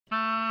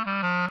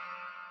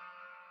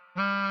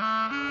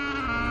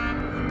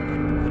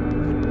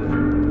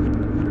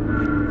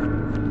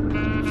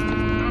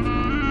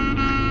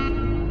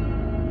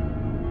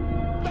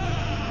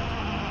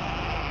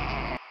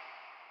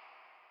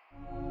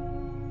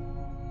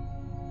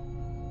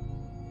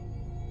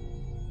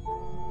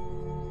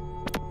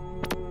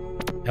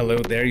Hello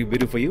there, you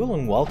beautiful you,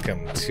 and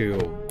welcome to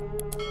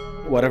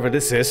whatever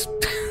this is.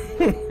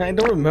 I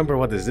don't remember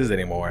what this is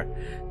anymore.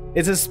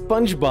 It's a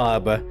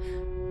SpongeBob.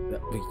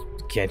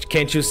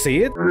 Can't you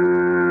see it?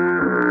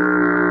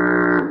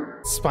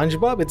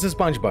 SpongeBob? It's a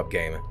SpongeBob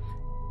game,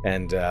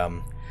 and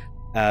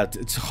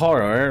it's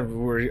horror.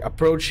 We're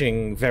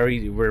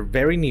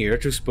very near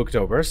to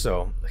Spooktober,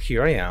 so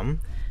here I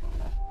am,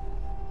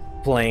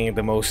 playing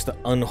the most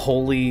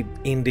unholy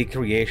indie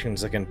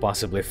creations I can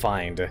possibly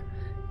find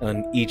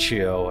on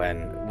itch.io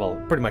and,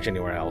 well, pretty much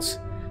anywhere else.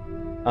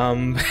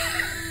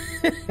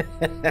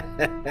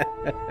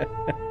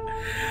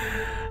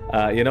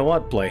 You know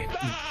what? Play.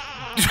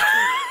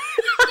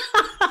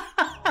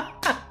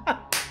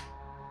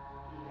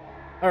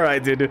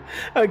 Alright, dude.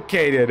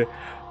 Okay, dude.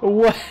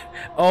 What?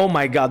 Oh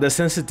my god, the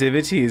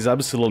sensitivity is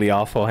absolutely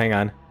awful. Hang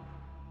on.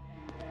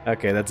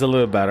 Okay, that's a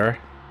little better.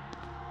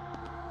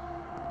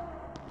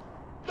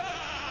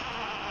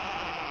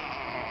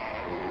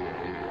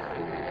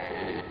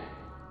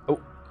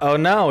 Oh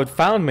no, it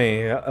found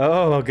me.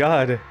 Oh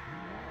god.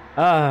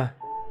 I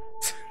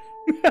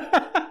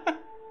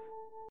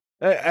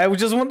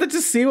just wanted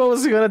to see what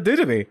was gonna do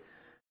to me.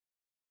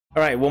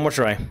 Alright, one more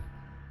try.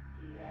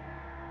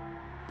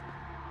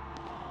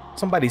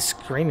 Somebody's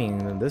screaming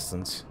in the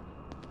distance.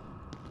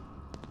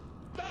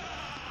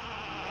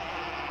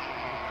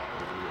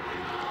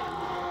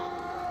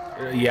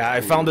 Yeah,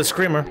 I found the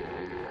screamer.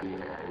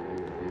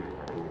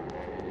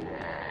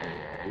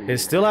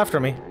 He's still after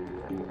me.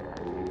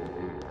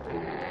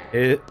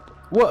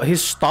 What? He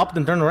stopped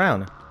and turned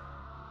around.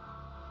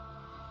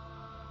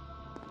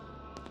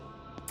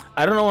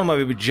 I don't know what my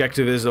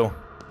objective is, though.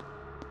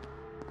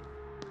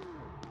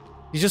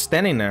 He's just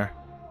standing there,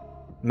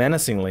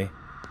 menacingly.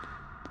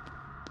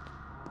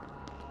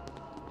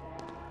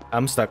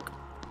 I'm stuck.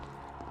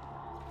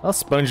 Well,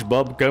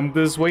 SpongeBob, come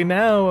this way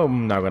now.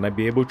 I'm not gonna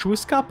be able to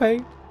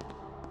escape.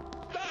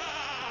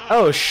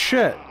 Oh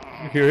shit!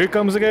 Here he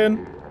comes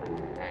again.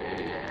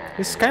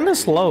 He's kind of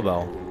slow,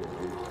 though.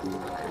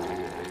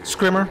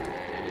 Screamer.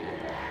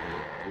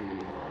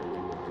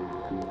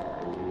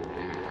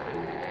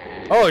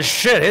 Oh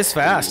shit, he's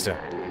fast.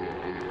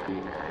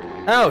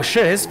 Oh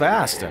shit, he's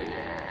fast.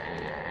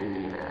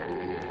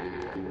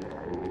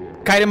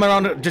 Kite him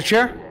around the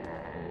chair.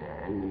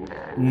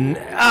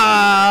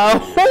 Oh,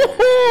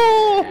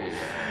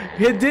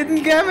 he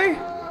didn't get me.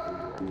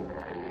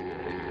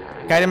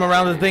 Kite him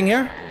around the thing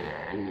here.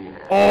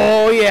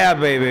 Oh yeah,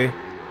 baby.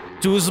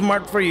 Too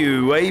smart for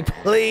you. I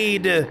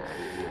played.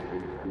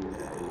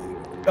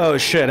 Oh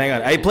shit, hang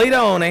on. I played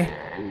Oni.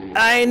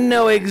 I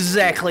know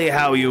exactly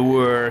how you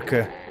work.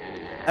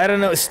 I don't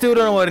know, still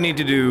don't know what I need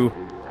to do.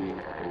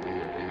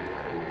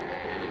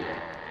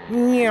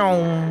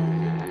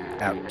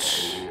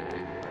 Ouch.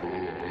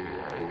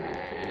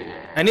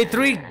 I need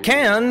 3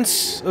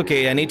 cans.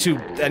 Okay, I need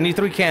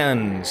 3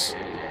 cans.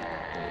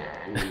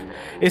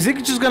 Is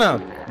it just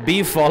gonna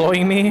be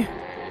following me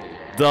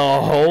the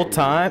whole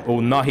time? Oh,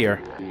 not here.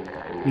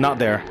 Not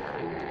there.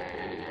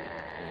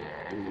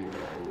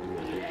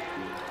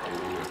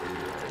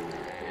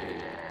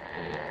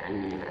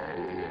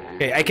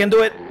 Okay, I can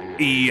do it.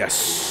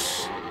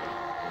 Yes.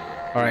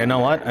 Alright, you know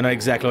what? I know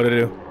exactly what to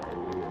do.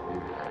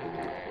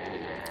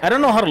 I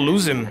don't know how to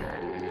lose him.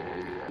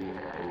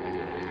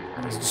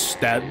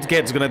 That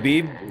kid's gonna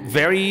be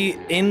very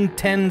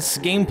intense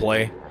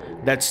gameplay.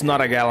 That's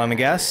not a gallon, I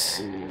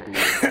guess.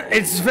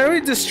 It's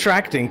very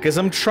distracting because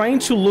I'm trying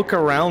to look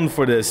around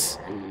for this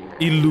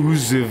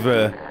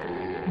elusive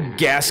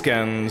gas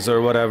cans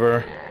or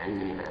whatever.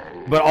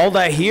 But all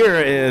that here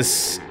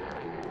is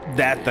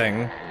that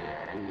thing.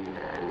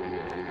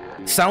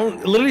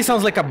 Literally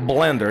sounds like a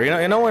blender.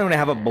 You know when they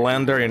have a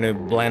blender and you're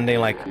blending,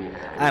 like,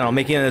 I don't know,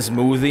 making a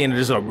smoothie and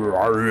just a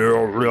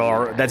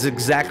that's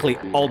exactly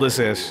all this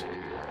is.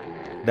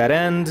 That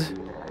end.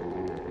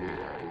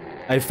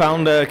 I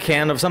found a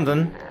can of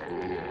something.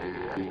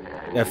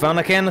 I found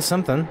a can of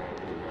something.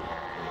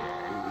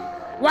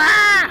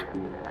 Wah!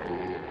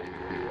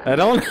 I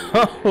don't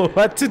know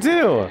what to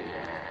do.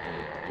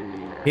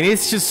 He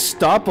needs to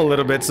stop a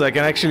little bit so I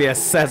can actually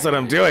assess what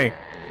I'm doing.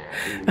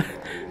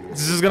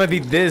 This is gonna be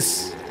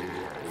this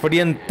for the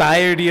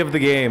entirety of the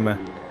game.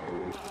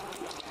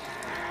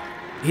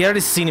 He already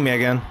seen me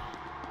again.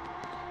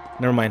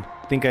 Never mind.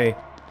 Think I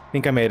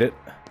made it.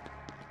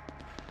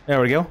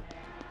 There we go.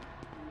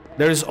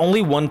 There's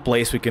only one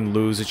place we can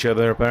lose each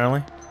other,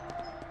 apparently.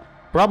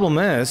 Problem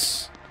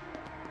is...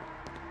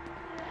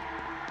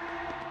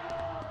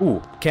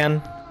 Ooh,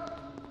 Ken.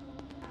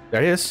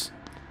 There he is.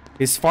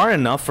 He's far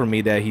enough for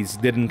me that he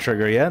didn't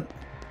trigger yet.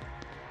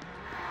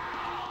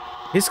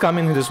 He's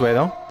coming this way,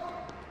 though.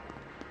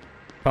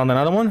 Found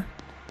another one.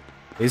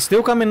 He's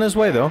still coming this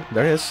way, though.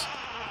 There he is.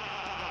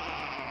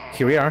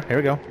 Here we are. Here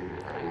we go.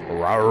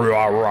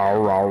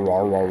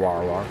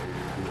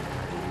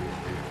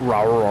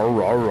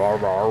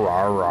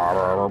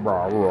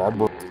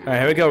 Alright,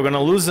 here we go. We're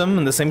gonna lose him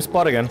in the same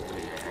spot again.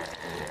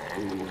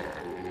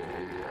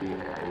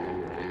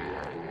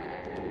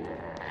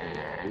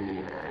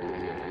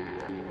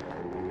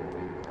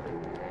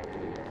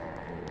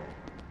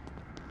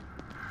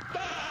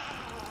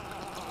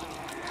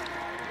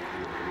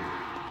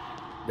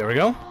 There we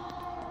go.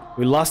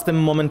 We lost them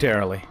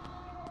momentarily.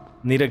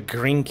 Need a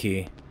green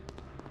key.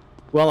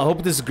 Well, I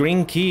hope this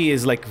green key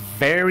is like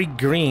very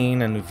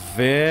green and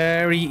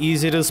very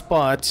easy to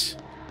spot.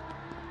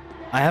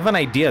 I have an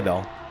idea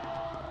though.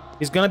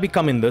 He's gonna be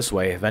coming this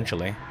way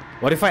eventually.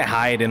 What if I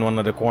hide in one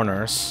of the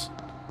corners?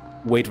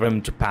 Wait for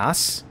him to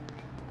pass?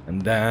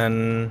 And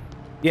then...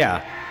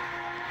 yeah.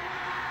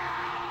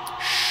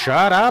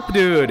 Shut up,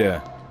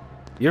 dude!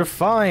 You're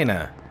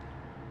fine.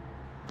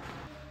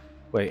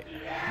 Wait.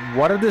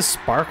 What are these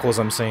sparkles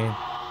I'm seeing?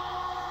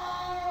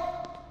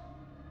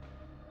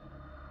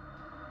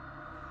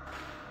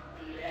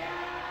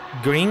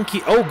 Green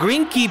key. Oh,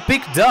 green key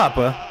picked up.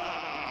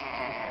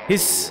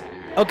 He's...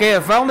 okay, I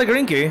found the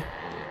green key.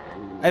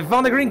 I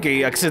found the green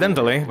key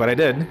accidentally, but I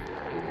did.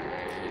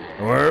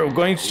 We're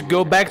going to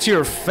go back to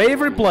your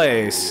favorite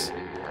place.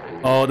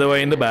 All the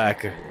way in the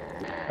back.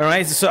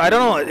 Alright, so I don't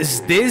know. Is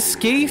this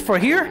key for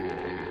here?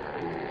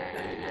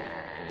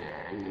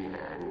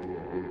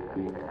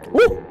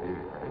 Woo!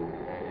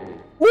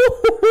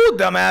 Woo-hoo-hoo,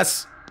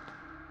 dumbass!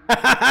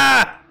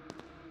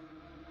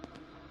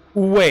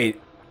 Wait.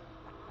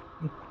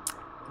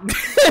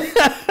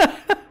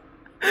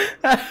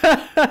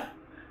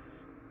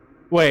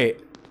 Wait.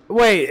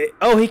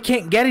 Oh, he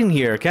can't get in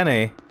here, can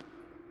he?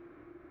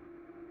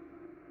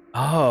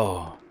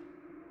 Oh.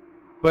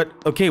 But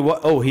okay, what?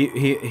 Oh,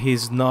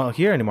 he's not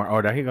here anymore.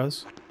 Oh, there he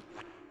goes.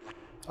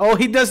 Oh,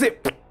 he does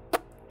it.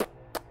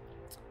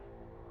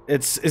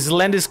 It's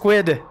Slendy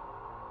Squid.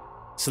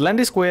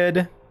 Slendy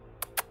Squid.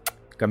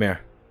 Come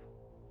here.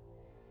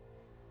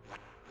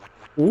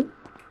 Ooh.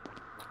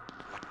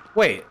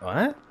 Wait,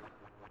 what?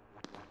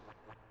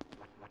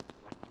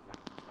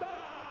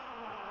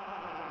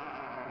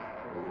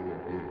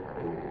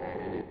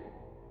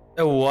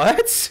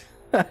 What?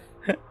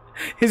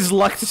 He's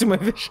locked into my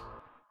vision.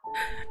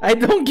 I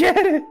don't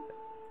get it.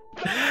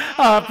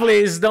 Oh,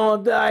 please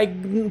don't.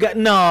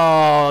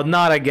 No,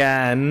 not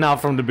again.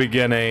 Not from the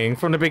beginning.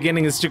 From the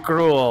beginning is too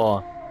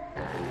cruel.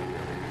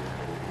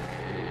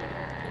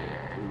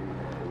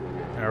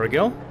 There we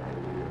go.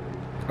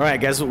 Alright,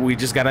 guys, we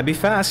just gotta be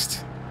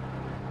fast.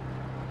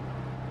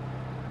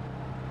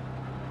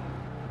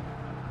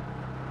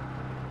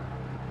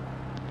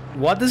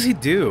 What does he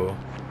do?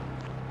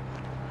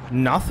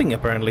 Nothing,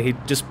 apparently. He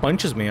just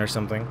punches me or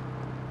something.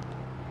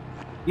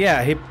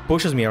 Yeah, he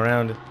pushes me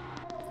around.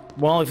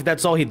 Well, if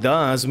that's all he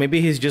does,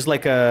 maybe he's just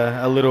like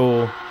a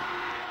little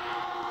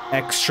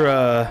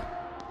extra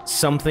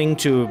something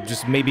to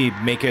just maybe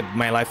make it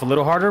my life a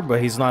little harder,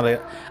 but he's not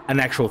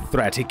an actual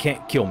threat. He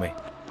can't kill me.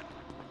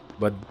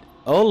 But,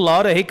 oh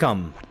lord, he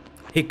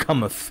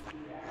cometh.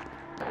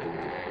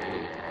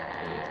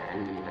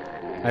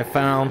 I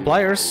found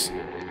pliers.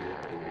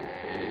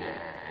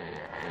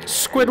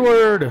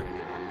 Squidward!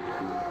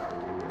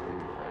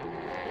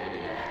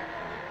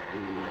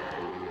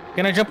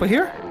 Can I jump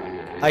here?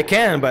 I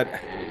can, but...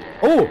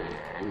 oh!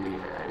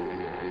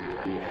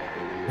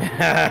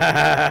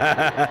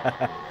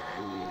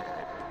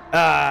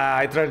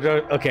 I tried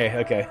to...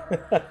 okay.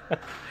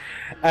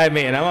 I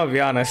mean, I'm gonna be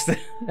honest.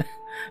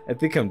 I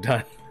think I'm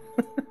done.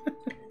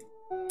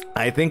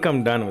 I think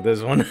I'm done with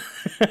this one.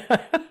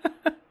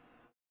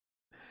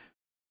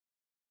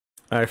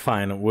 Alright,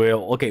 fine.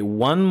 We'll... okay,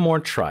 one more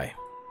try.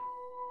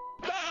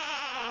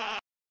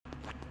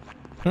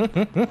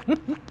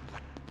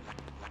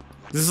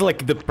 This is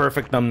like the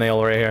perfect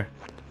thumbnail right here.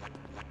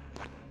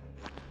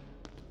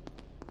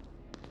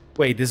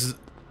 Wait, this is...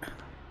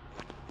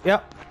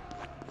 yep.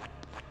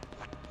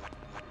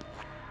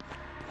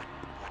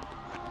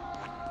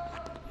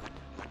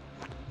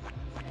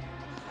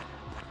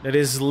 That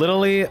is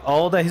literally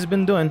all that he's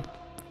been doing.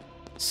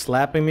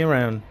 Slapping me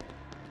around.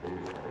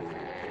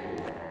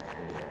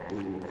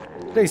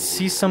 Did I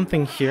see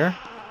something here?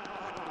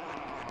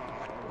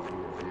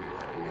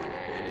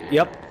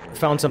 Yep,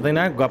 found something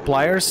there. Got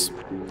pliers.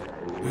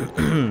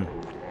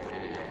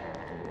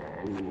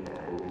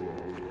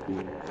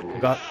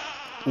 Got...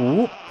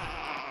 ooh.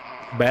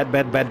 Bad.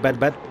 Bad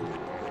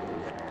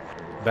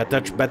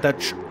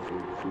touch.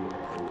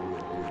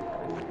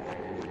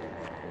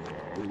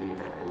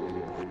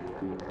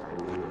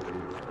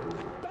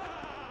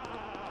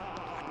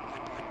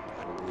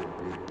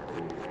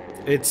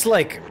 It's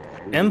like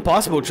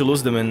impossible to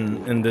lose them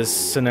in this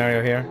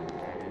scenario here.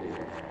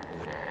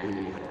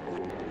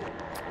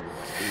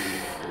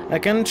 I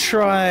can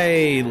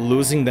try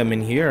losing them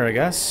in here, I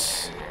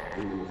guess.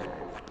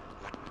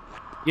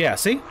 Yeah,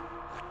 see?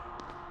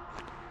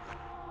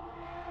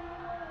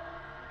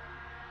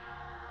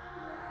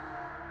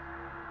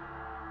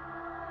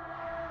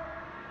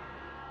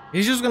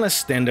 He's just gonna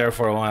stand there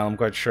for a while, I'm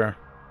quite sure.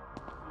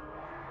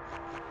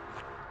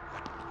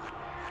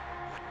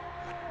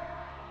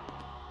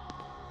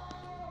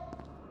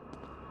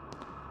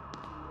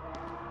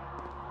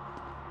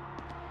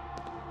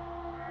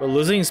 But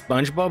losing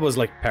SpongeBob was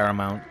like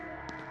paramount.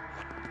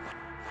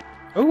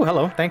 Oh,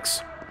 hello,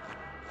 thanks.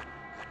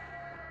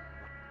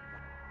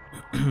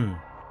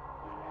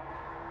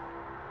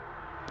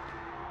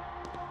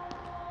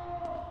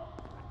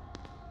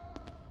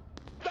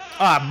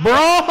 Ah,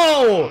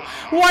 bro!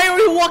 Why are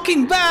you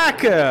walking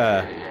back?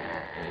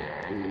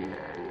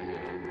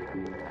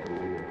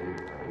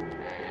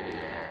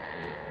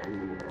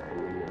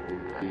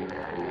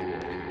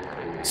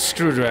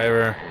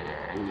 Screwdriver.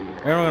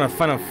 We're gonna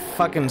find a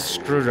fucking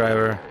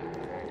screwdriver.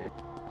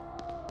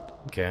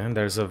 Okay, and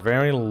there's a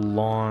very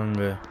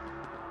long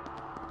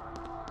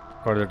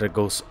corridor that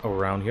goes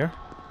around here.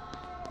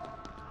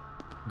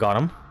 Got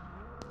him.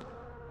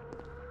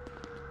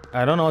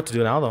 I don't know what to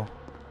do now, though.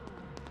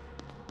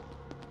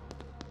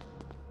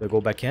 Do I go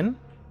back in?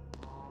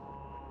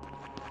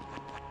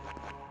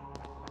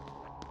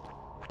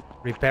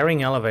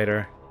 Repairing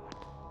elevator.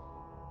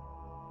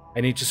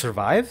 I need to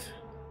survive?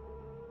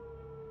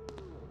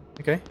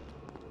 Okay.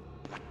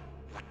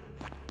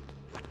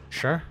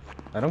 Sure.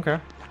 I don't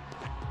care.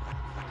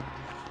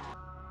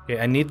 Okay,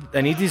 I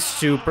need these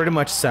two pretty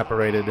much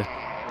separated.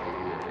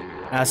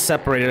 As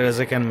separated as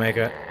I can make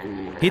it.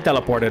 He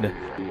teleported.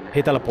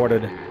 He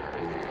teleported.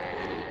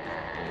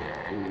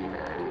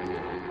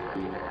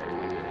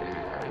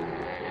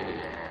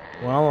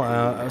 Well,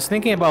 I was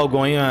thinking about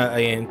going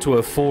into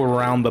a full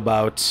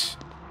roundabout.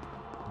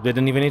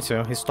 Didn't even need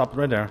to. He stopped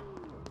right there.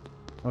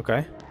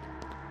 Okay.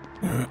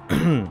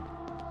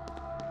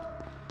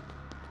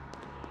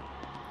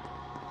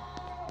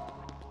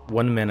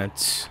 1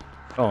 minute.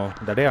 Oh,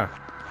 there they are.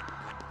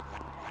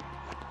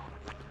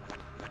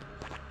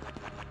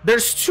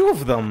 There's two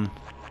of them.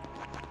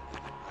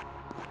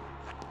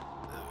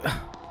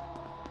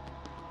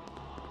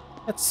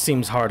 That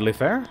seems hardly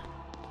fair.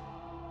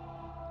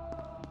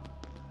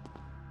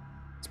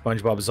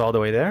 SpongeBob is all the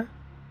way there.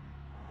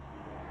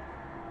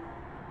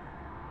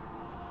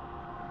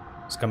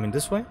 It's coming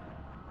this way.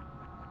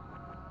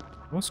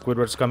 Oh,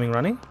 Squidward's coming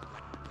running.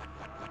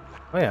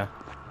 Oh yeah.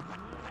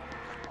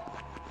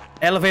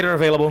 Elevator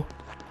available.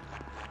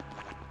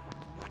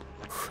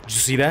 Did you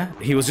see that?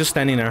 He was just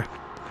standing there,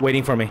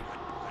 waiting for me.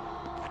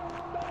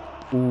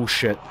 Ooh,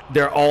 shit.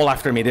 They're all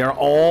after me. They're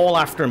all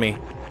after me.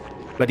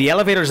 But the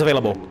elevator's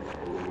available.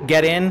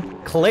 Get in.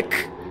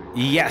 Click.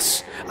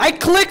 Yes. I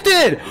clicked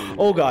it!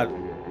 Oh, God.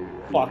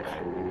 Fuck.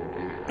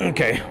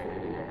 Okay.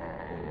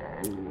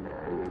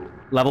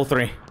 Level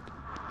 3.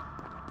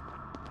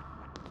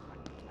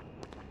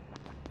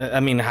 I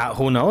mean,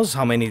 who knows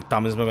how many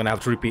times we're gonna have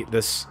to repeat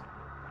this.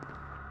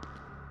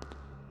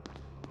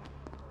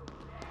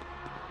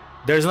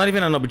 There's not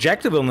even an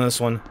objective on this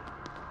one.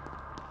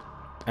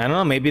 I don't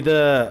know, maybe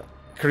the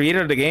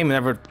creator of the game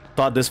never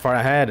thought this far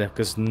ahead,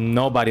 because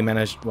nobody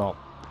managed. Well,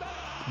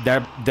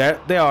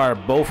 they are,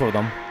 both of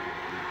them.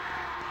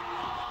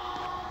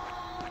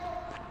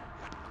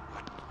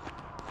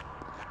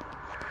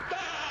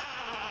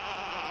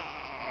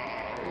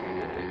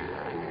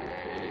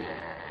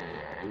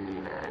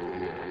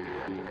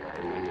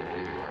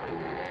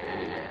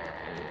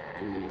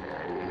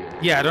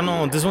 Yeah, I don't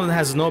know. This one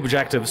has no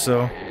objective,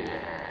 so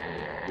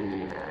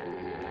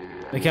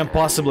I can't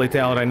possibly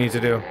tell what I need to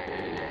do.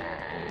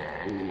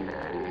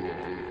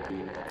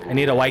 I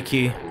need a Y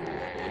key.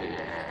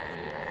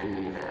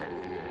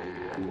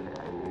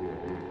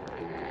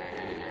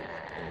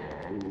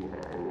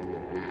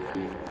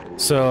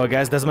 So,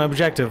 guys, that's my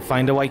objective.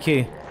 Find a Y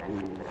key.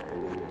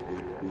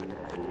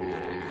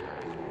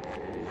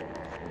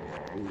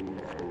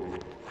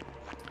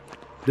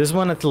 This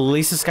one at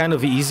least is kind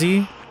of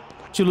easy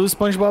to lose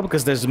SpongeBob,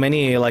 because there's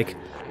many, like,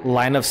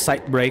 line of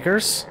sight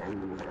breakers.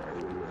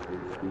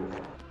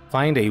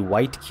 Find a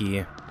white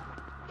key.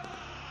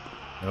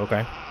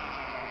 Okay.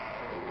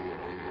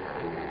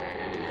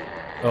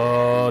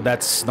 Oh,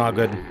 that's not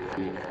good.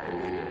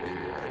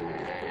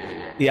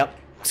 Yep.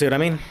 See what I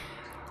mean?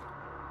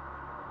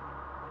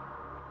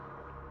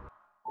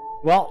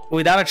 Well,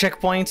 without a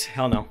checkpoint,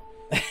 hell no.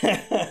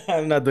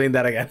 I'm not doing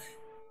that again.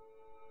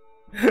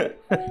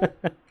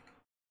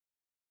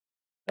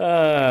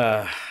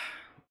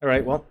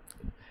 Alright, well,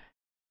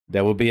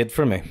 that will be it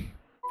for me.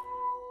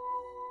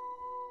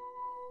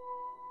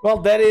 Well,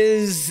 that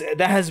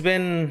has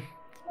been...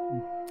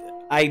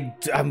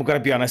 I'm gonna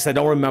be honest, I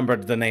don't remember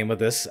the name of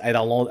this. I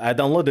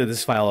downloaded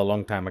this file a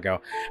long time ago.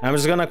 I'm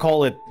just gonna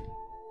call it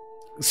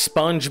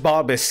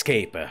SpongeBob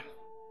Escape.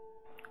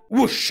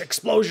 Whoosh!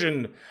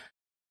 Explosion!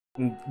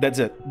 That's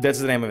it. That's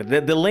the name of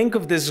it. The link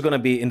of this is gonna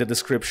be in the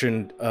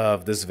description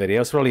of this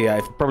video. It's probably,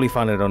 I've probably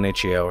found it on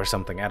itch.io or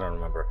something. I don't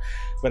remember,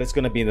 but it's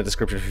gonna be in the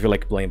description if you feel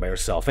like playing by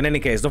yourself. In any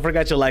case, don't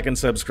forget to like and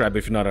subscribe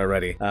if you're not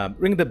already.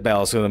 Ring the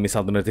bell so you don't miss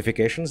out the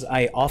notifications.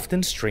 I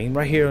often stream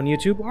right here on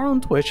YouTube or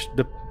on Twitch,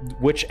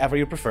 whichever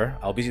you prefer.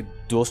 I'll be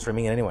dual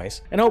streaming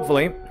anyways, and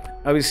hopefully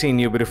I'll be seeing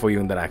you beautiful you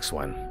in the next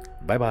one.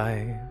 Bye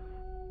bye.